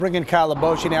Bring in Kyle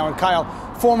Aboshi now. And Kyle,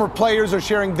 former players are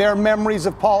sharing their memories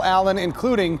of Paul Allen,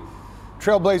 including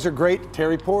Trailblazer great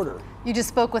Terry Porter. You just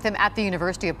spoke with him at the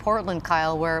University of Portland,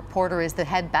 Kyle, where Porter is the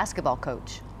head basketball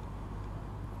coach.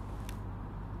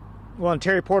 Well, and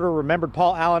Terry Porter remembered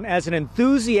Paul Allen as an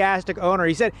enthusiastic owner.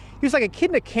 He said he was like a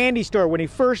kid in a candy store when he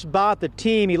first bought the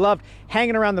team. He loved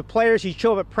hanging around the players. He'd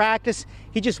show up at practice.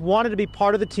 He just wanted to be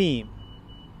part of the team.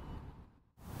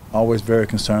 Always very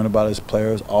concerned about his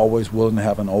players, always willing to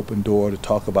have an open door to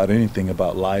talk about anything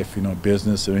about life,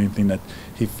 business or anything that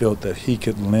he felt that he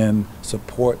could lend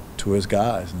support to his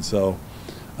guys. And so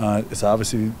it's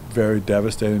obviously very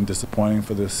devastating and disappointing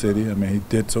for this city. I mean, he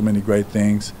did so many great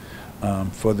things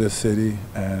for this city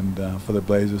and for the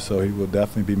Blazers, so he will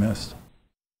definitely be missed.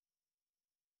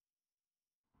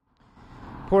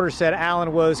 Porter said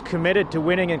Allen was committed to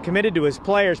winning and committed to his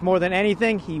players. More than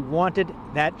anything, he wanted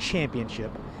that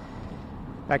championship.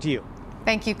 Back to you.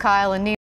 Thank you, Kyle. And